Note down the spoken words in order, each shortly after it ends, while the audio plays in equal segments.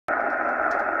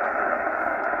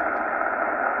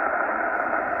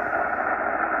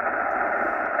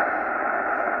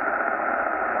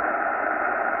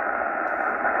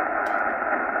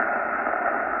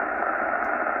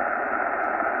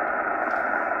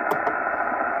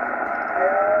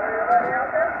Everybody out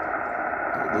there?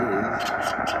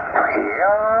 There he is.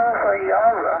 Yeah.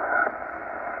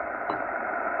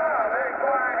 Oh, they go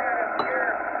ahead and steer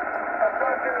a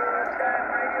bunch of this damn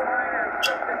radio line and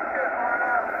put this shit on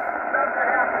up. Nothing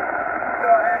happened. So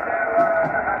I had to,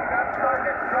 unplug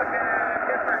it, plug it in a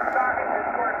different socket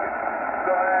that's working.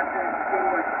 So I had to do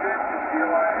a extension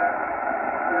deal I had.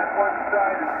 That one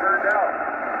side is burned out.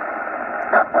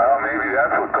 Well, maybe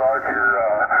that's what caused your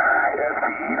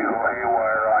SPE to go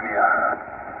haywire on you.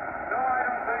 No, I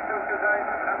don't think so, because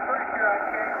I'm pretty sure I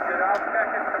changed it. I'll check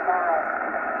it tomorrow.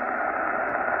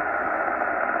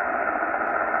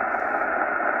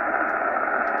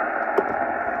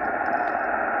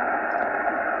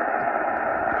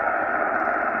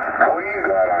 What do you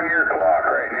got on your clock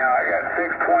right now? I got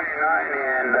 6:29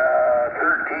 and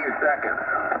 13 seconds.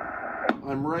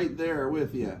 I'm right there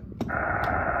with you.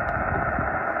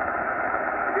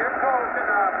 You're close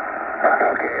enough.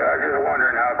 Okay, I was just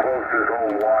wondering how close this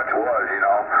old watch was, you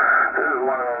know. This is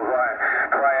one of those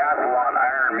triathlon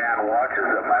Ironman watches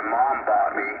that my mom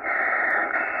bought me.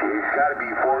 She's got to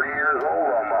be 40 years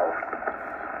old almost.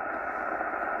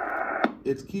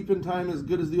 It's keeping time as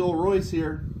good as the old Royce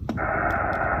here. Close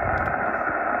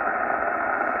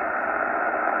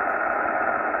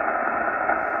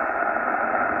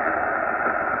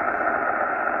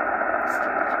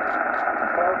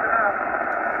enough.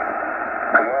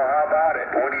 Well, how about it?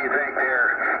 What do you think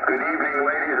there? Good evening,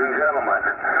 ladies and gentlemen.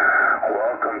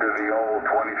 Welcome to the old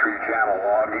 23 channel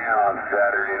log in on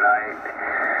Saturday night.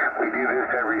 We do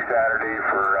this every Saturday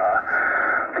for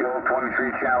the old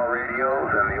 23 channel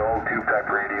radios and the old tube-type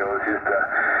radios, just to,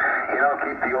 you know,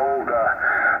 keep the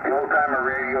old-timer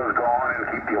radios going and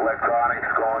keep the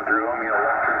electronics going through them, you know,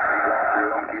 electricity going through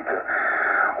them, keep the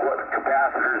what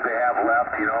capacitors they have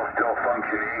left, you know, still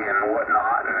functioning and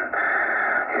whatnot, and,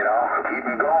 you know, keep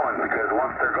them going, because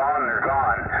once they're gone, they're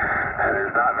gone. And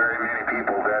there's not very many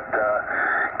people that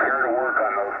care to work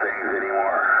on those things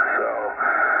anymore. So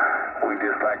we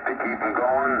just like to keep them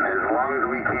going as long as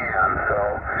we can.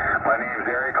 So my name's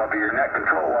Eric. I'll be your net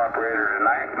control operator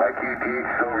tonight. My QTH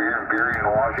is over here in Burien,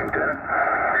 Washington.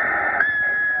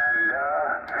 And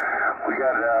we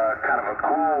got kind of a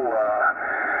cool,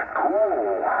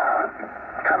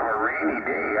 kind of a rainy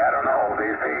day. I don't know.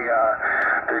 They say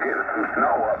they're getting some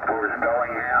snow up towards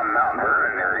Bellingham, Mount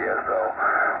Vernon area. So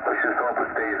let's just hope it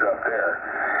stays up there.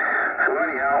 So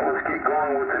anyhow, let's keep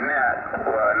going with the net.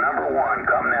 Number one,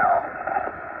 come now.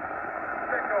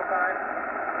 605.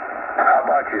 How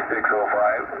about you, 605?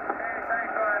 Hey,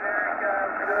 thanks a lot, Eric,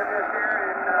 for doing this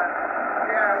here. And,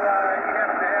 yeah, you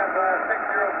happen to have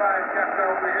 605 kept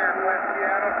over here in West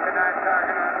Seattle tonight,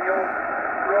 talking on the old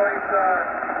Royce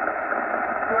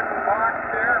wooden box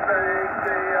there, but it's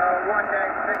the one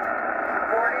that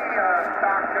 640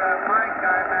 stock mic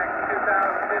IMAX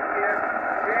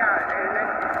 2050. Yeah, and then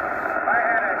I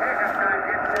had a heck of a time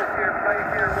getting this here place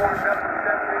here warmed up to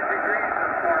 70 degrees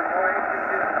this morning, boy. You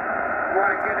just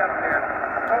want to get up there.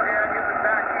 Okay, I'll give it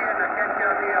back to you and I'll catch you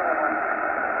on the other one.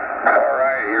 All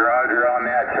right, you're Roger on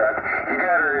that, Chuck. You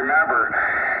got to remember,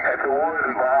 it's a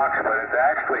wooden box, but it's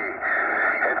actually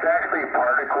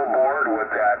particle board with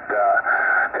that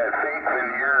fake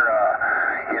veneer,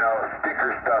 you know,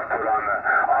 sticker stuff put on the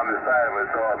side of it,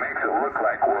 so it makes it look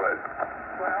like wood.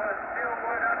 Well, it's still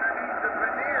wood underneath the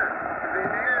veneer. The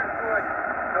veneer is wood.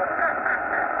 So,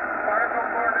 particle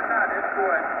board or not, it's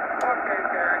wood. Okay,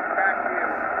 Derek, back to you.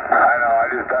 I know, I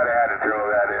just thought I had to throw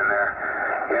that in there.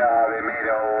 You know, they made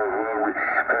all those little,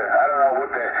 I don't know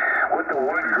what the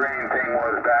wood grain thing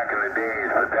was back in the days,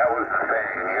 but that was the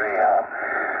thing, anyhow.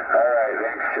 All right,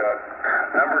 thanks, Chuck.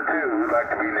 Number two, who'd like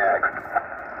to be next?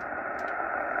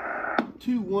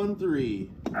 213.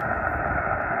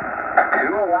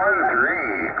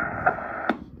 213.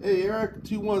 Hey, Eric,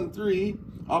 213.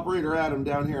 Operator Adam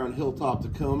down here on Hilltop,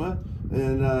 Tacoma.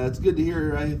 And it's good to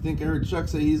hear. I think I heard Chuck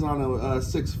say he's on a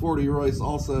 640 Royce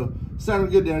also.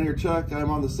 Sounded good down here, Chuck. I'm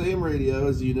on the same radio,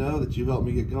 as you know, that you helped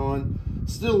me get going.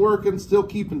 Still working, still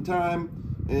keeping time.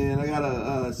 And I got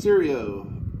a Serio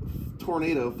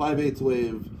Tornado 5/8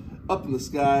 wave up in the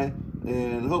sky.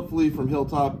 And hopefully from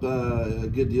Hilltop, a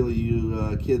good deal of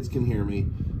you kids can hear me.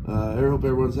 I hope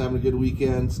everyone's having a good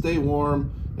weekend. Stay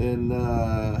warm and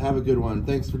have a good one.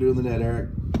 Thanks for doing the net, Eric.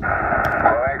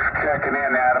 Well, thanks for checking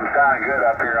in, Adam. Sounding good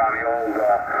up here on the old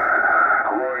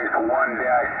Royce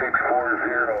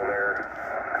 1-640 there.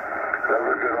 Those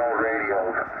are good old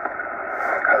radios.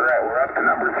 All right, we're up to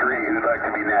number three. Who'd like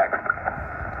to be next?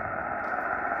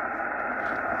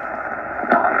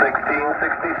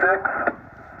 1666.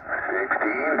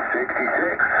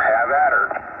 1666. Have at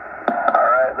her. All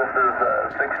right, this is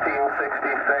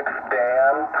 1666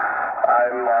 Dan.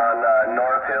 I'm on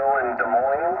North Hill in Des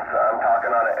Moines. I'm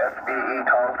talking on a SBE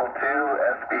console 2,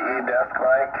 SBE desk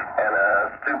mic, and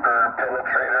a super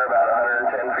penetrator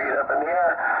about 110 feet up in the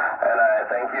air. And I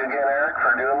thank you again, Eric,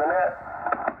 for doing the net.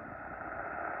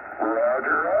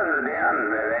 Roger, roger, Dan.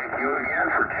 Thank you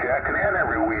again for checking in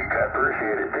every week. I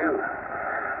appreciate it, too.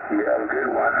 You have a good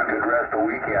one, a good rest of the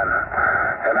weekend.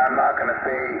 And I'm not going to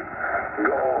say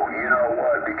go, you know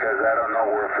what, because I don't know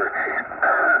where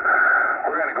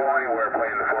we're going to go anywhere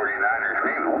playing the 49ers.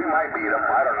 Maybe we might beat them.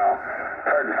 I don't know. It's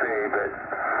hard to say, but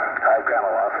I've kind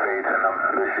of lost faith in them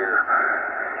this year.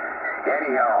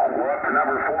 Anyhow, we're up to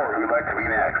number 4. Who'd like to be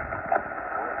next?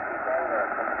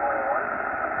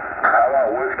 How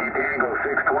about Whiskey Tango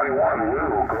 621?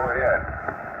 Lou, go ahead.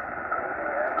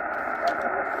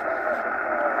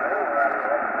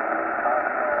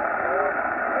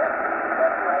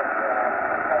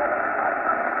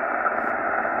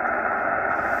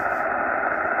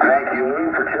 Thank you,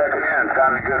 Lou, for checking in.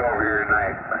 Sounded good over here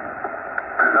tonight.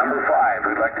 Number 5,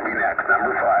 who'd like to be next?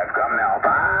 Number 5, come now.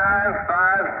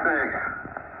 556.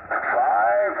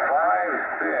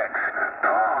 556.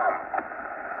 Tom.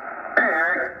 Hey,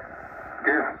 Eric.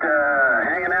 Just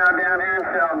hanging out down here in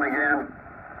Sheldon again.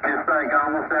 Just like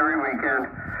almost every weekend.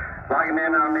 Logging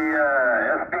in on the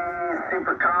SB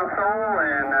Super Console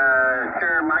and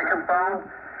share microphone.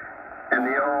 And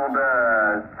the old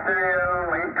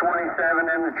Stereo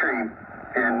 827 in the tree.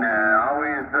 And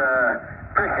always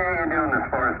appreciate you doing this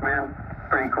for us, man.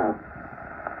 Pretty cool.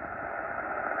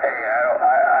 Hey,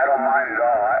 I don't mind at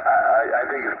all. I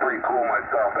think it's pretty cool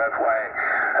myself. That's why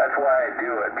I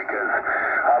do it, because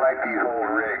I like these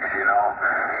old rigs, you know.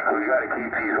 We got to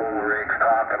keep these old rigs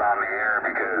talking on the air,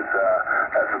 because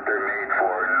that's what they're made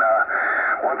for. And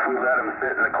once we let them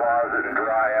sit in the closet and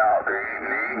dry out, they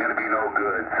ain't going to be no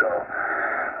good. So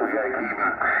we got to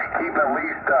keep at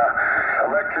least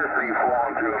electricity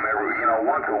flowing through them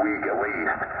once a week at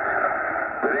least.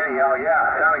 But anyhow,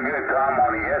 yeah, sounded good, Tom,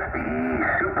 on the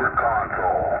SBE Super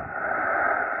Console.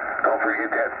 Don't forget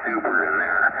that super in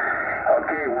there.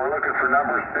 Okay, we're looking for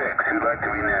number 6. Who'd like to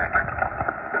be next?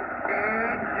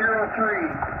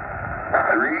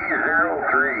 803.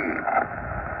 303.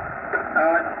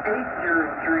 It's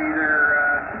 803 there,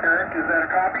 Eric. Is that a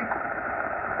copy?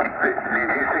 Did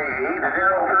you say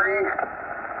 803?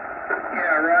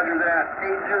 Yeah, roger that.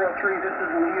 803, this is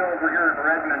Lee over here in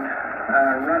Redmond,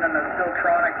 running a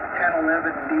Siltronic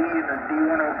 1011D and a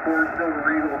D104 Silver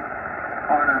Eagle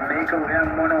on a Mako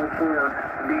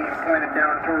M104 being pointed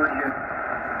down towards you.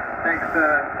 Thanks a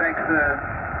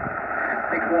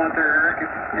lot there, Eric,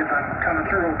 if I'm coming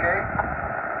through okay.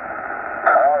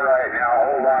 All right, now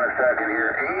hold on a second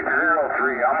here.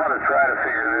 803, I'm going to try to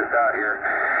figure this out here.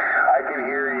 I can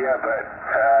hear you, but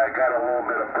I got a little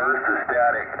bit of burst of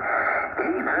static. 803,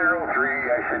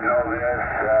 I should know this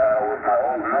with my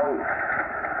old notes.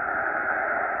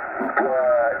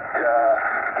 But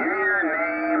give me your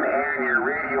name and your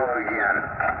radio again.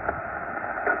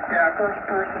 Yeah, first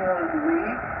personal is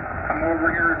Lee. I'm over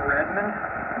here in Redmond.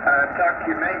 I've talked to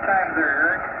you many times there,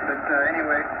 Eric, but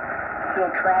anyway,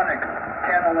 Siltronic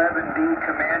 1011D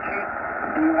Comanche,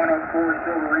 D104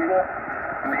 Silver Eagle,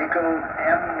 Mako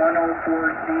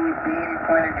M104C beam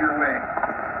pointed your way.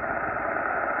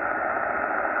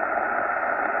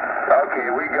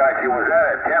 Okay, we got you. Was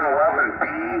that a 1011B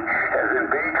as in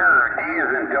Baker or D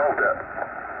as in Delta?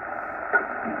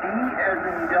 D as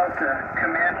in Delta,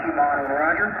 Comanche model,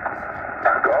 roger?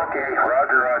 Okay,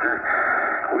 roger.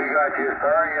 We got you.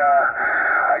 Sorry,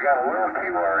 I got a little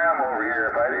QRM over here.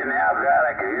 If I didn't have that,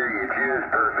 I could hear you just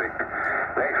perfect.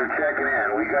 Thanks for checking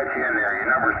in. We got you in there.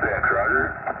 You're number 6,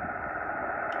 roger.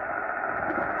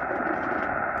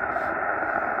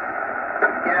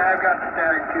 Yeah, I've got the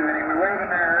static too. Anyway,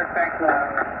 waving there, Eric. Thanks a lot.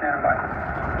 Stand by.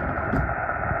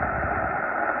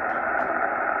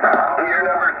 You're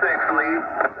number 6, Lee.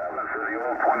 7 for the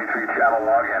old 23 channel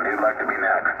login. Who'd like to be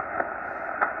next?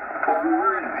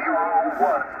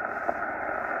 401.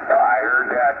 I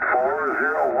heard that.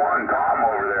 401. Tom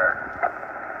over there.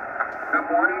 Good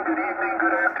morning, good evening,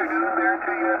 good afternoon there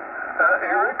to you,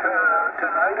 Eric.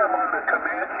 Tonight I'm on the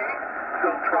Comanche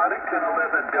Siltronic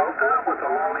 1011 Delta with a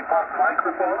lollipop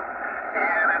microphone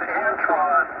and an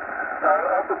Antron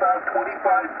up about 25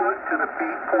 foot to the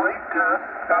feed point.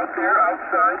 Out there,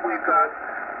 outside, we've got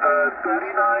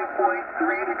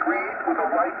 39.3 degrees with a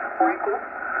light sprinkle.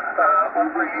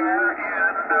 Over here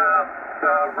in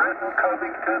Renton,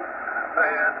 Covington,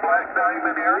 and Black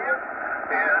Diamond area.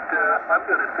 And I'm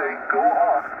going to say, go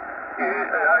Hawks.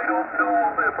 I don't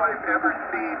know if I've ever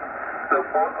seen the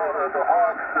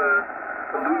Hawks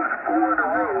lose 4 in a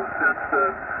row since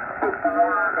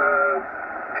before,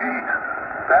 geez,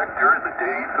 back during the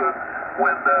days of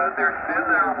when their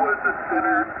center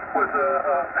was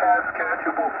a pass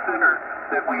catchable center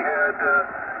that we had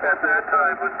at that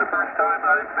time. Was the first time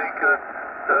I think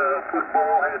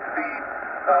football had seen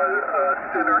a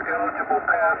center eligible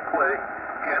pass play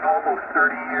in almost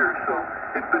 30 years. So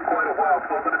it's been quite a while.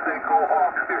 So I'm going to say go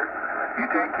Hawks here. You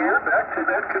take care. Back to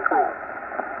net control.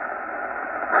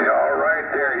 Yeah, all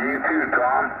right there. You too,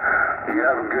 Tom. You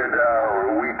have a good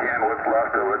weekend. What's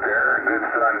left of it there? Good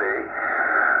Sunday.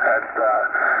 That's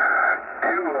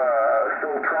two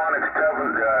Soltronics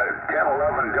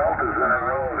 10-11 deltas in a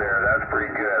row there. That's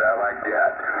pretty good. I like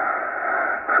that.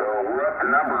 So we're up to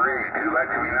number 8. Who'd like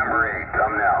to be number 8?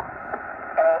 Come now.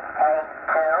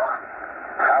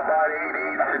 882. How about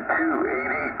 882?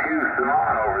 882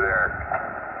 Sanon over there.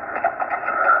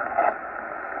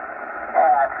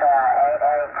 That's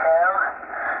 882.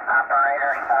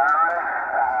 Operator Sanon,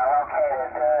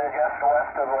 located just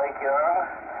west of Lake Young,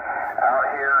 out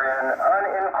here in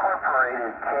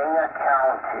unincorporated King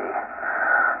County.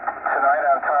 Tonight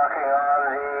I'm talking on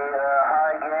the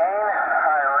high gain,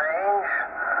 high range,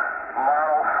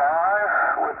 Model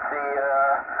 5 with the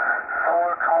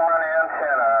solar cone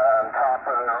antenna on top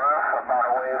of the roof,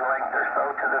 about a wavelength or so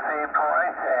to the feed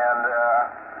point, and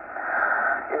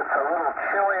it's a little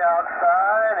chilly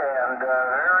outside and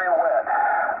very wet.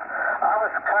 I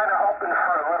was kind of hoping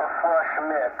for a little slush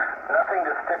mix, nothing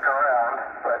to stick around,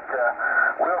 but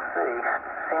we'll see.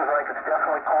 Seems like it's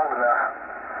definitely cold enough.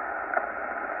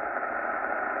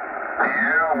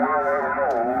 Yeah, well, I don't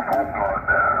know. We'll hope not.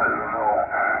 I don't know.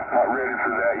 Not ready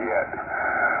for that yet.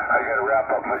 I got to wrap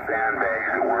up my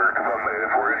sandbags at work. If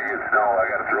we're going to get snow, I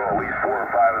got to throw at least 4 or 5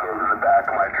 of those in the back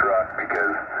of my truck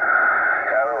because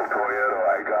that little Toyota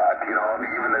I got, you know,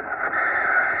 even if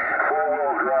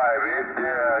four-wheel drive,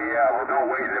 with no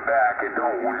weight in the back, it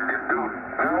don't do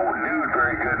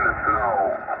very good in the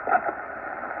snow.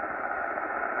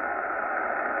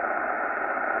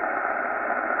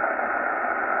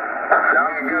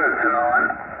 Sounding good, Sanon.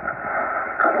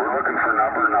 We're looking for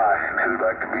number 9. Who'd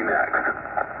like to be next?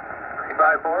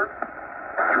 354. 354.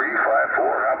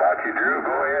 How about you, Drew?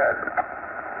 Go ahead.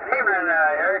 Good evening,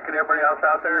 Eric, and everybody else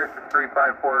out there. It's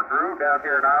 354 Drew down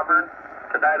here in Auburn.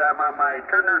 Tonight I'm on my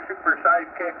Turner Super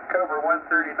Sidekick cover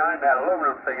 139, that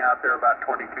aluminum thing out there about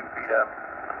 22 feet up.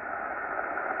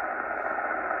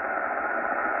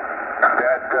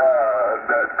 That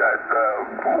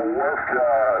warped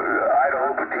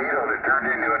Idaho potato that turned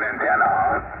into an antenna,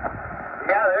 huh?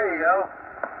 Yeah, there you go.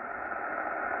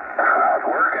 It's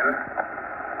working.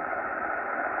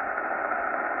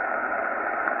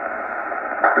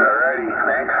 Alrighty,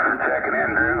 thanks for checking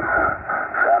in, Drew.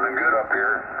 Sounding good up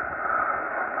here.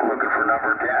 Looking for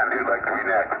number 10. Who'd like to be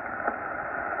next?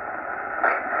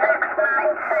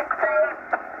 6968.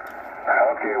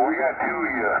 Okay, we got two of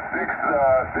you.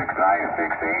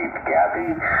 6968.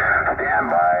 Kathy, stand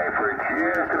by for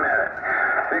just a minute.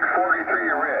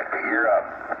 643, Rick, you're up.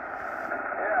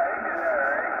 Yeah, you can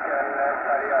Rick, and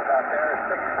everybody else out there.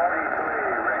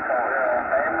 643 Rick over here on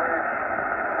Bainbridge.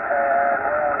 And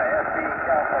we're on the SB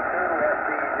Council 2, SB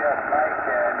Jeff Mike,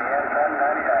 and the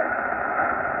N199.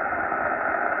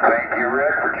 Thank you,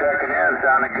 Rick, for checking in.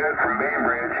 Sounded good from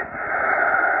Bainbridge.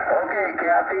 Okay,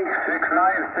 Kathy,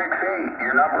 6968.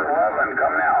 You're number 11.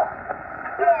 Come now.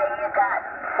 Yeah, you got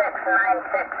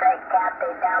 6968 Kathy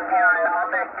down here in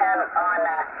Alderton on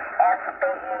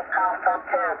SBE Council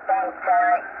 2. Thanks,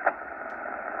 Eric.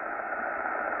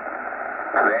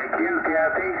 Thank you,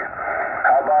 Kathy.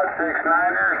 How about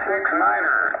 6-9er,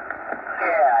 6-9er?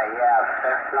 Yeah,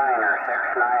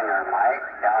 6-9er, Mike,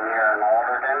 down here in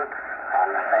Alderton on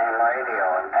the same radio,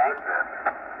 and thanks.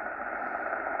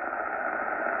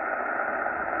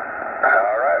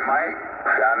 All right, Mike.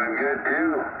 Sounding good,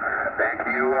 too. Thank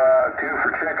you, too,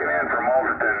 for checking in from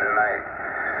Alderton tonight.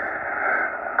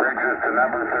 Brings us to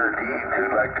number 13.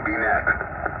 Who'd like to be next?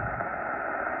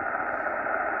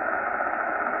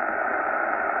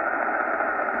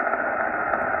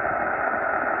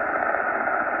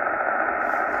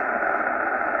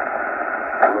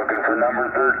 Looking for number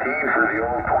 13 for the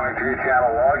old 23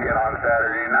 channel login on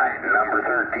Saturday night. Number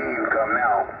 13, come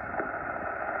now.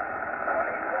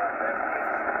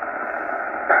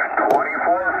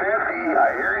 2450.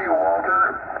 I hear you,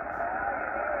 Walter.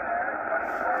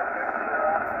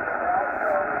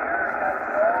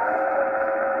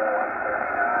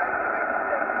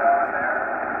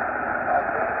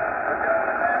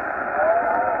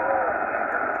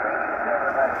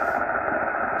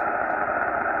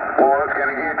 Well, it's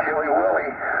going to get chilly willy.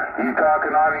 You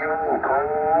talking on the old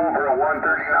Cobra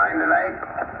 139 tonight?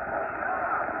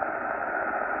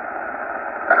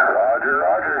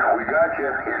 got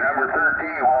you. You're number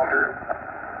 13, Walter.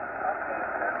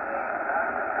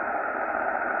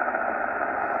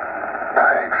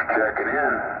 Thanks for checking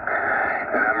in.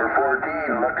 Number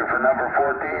 14, looking for number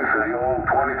 14 for the old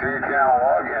 23 channel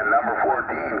login. Number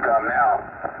 14, come now.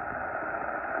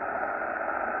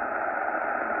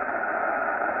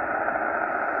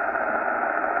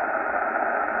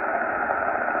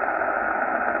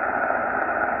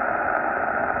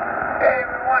 Hey,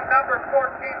 we want number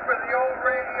 14 for the old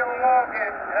radio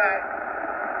login.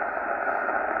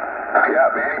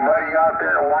 Yep, anybody out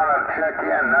there want to check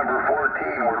in, number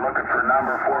 14, we're looking for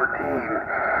number 14.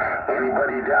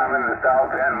 Anybody down in the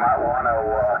south end might want to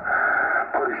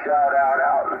put a shout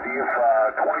out and see if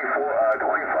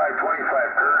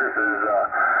 2525 Curtis is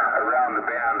around the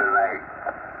band tonight.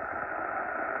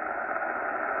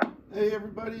 Hey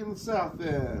everybody in the south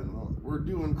end, we're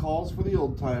doing calls for the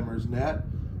old timers, Nat.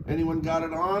 Anyone got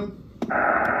it on? Hey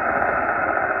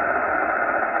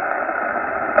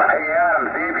Adam,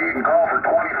 see if you can call for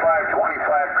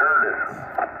 2525 Curtis.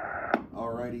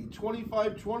 Alrighty,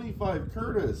 2525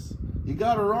 Curtis. You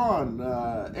got her on.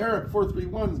 Eric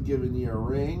 431's giving you a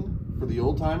ring for the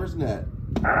old timers net.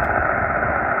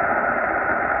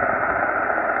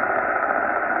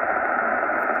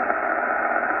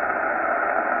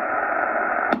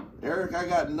 Eric, I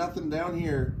got nothing down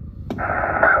here.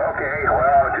 Okay,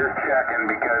 well, just checking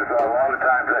because a lot of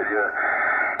times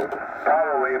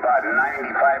probably about 95% of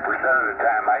the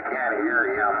time I can't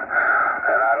hear him,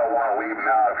 and I don't want to leave him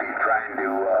out if he's trying to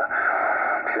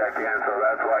check in, so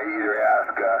that's why I either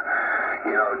ask,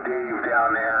 Dave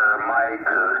down there or Mike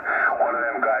or one of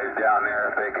them guys down there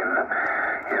if they can,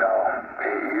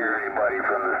 hear anybody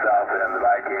from the south end that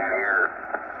I can't hear.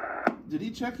 Did he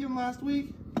check in last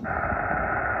week?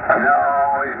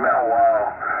 No, it's been a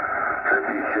while since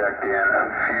he checked in,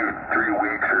 3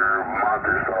 weeks or a month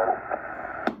or so.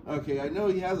 Okay, I know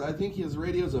he has, I think his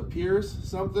radio's a Pierce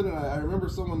something, and I remember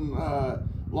someone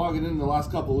logging in the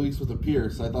last couple of weeks with a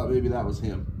Pierce. I thought maybe that was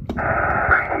him. He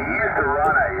used to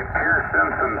run a Pierce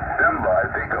Simpson Simba, I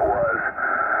think it was,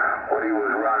 what he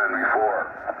was running before.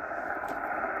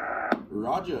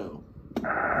 Rajo.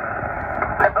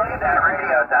 I believe that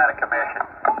radio's out of commission.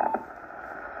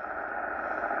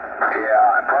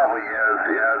 Yeah, it probably is.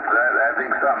 Yes, I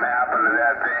think something happened to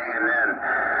that thing, and then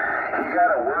he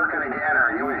got it working again,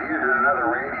 or he was using another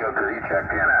radio because he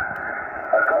checked in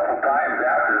a couple times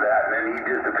after that, and then he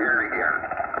disappeared again.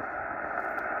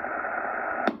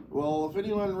 Well, if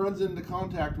anyone runs into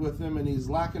contact with him and he's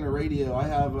lacking a radio, I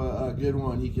have a good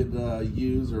one he could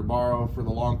use or borrow for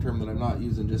the long term that I'm not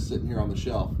using, just sitting here on the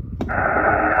shelf.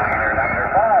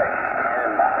 Number 5.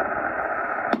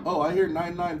 Oh, I hear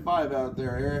 995 out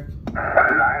there, Eric.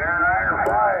 995.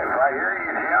 I hear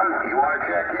you, Jim. You want to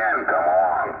check in? Come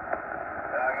on.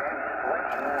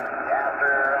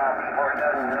 After before it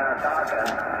doesn't talking.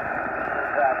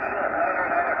 This is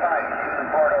 995 in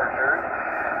Port Orchard.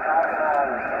 Talking on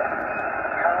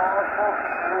console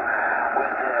view with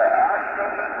the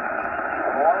Aston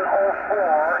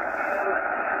 104 in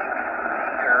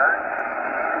speaker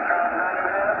and from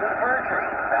 90 minutes with Bertrand.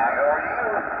 Back over to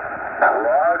you.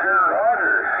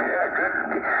 Roger. Yeah,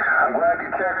 good. I'm glad you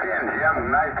checked in,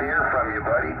 Jim. Nice to hear from you,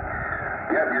 buddy.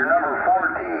 Yep, you're number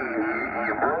 14.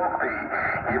 You broke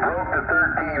the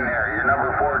 13 there. You're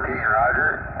number 14,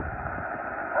 Roger.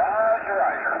 Roger.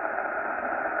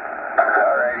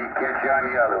 All righty, catch you on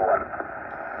the other one.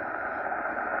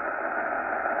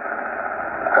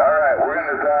 All right, we're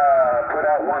going to put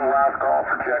out one last call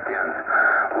for check-ins.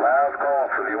 Last call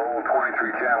for the old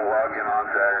 23 channel login on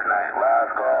Saturday night.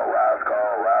 Last call.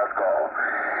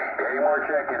 Any more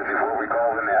check-ins before we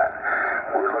call the net?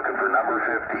 We're looking for number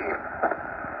 15.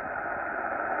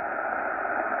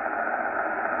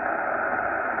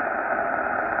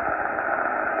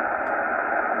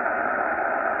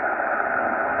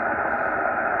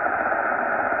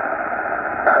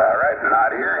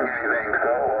 Not hearing anything,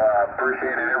 so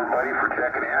appreciated everybody for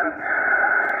checking in,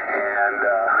 and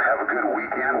have a good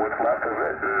weekend, what's left of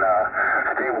it, and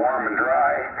stay warm and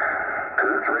dry,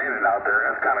 because it's raining out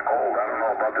there and it's kind of cold. I don't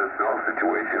know about this snow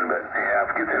situation, but yeah,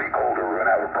 if it gets any colder, we're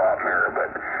going to have a problem here, but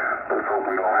let's hope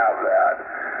we don't have that.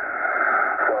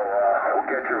 So we'll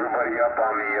catch everybody up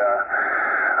on the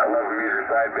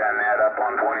 11-meter sideband net up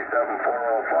on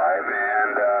 27405,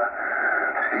 and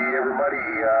see everybody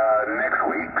next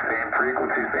week, same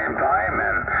frequency, same time,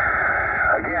 and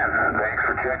again, thanks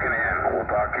for checking in. We'll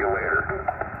talk to you later.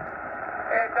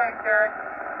 Hey, thanks, Eric.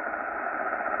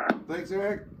 Thanks,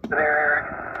 Eric. There, Eric.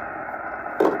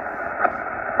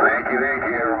 Thank you,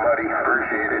 everybody.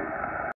 Appreciate it.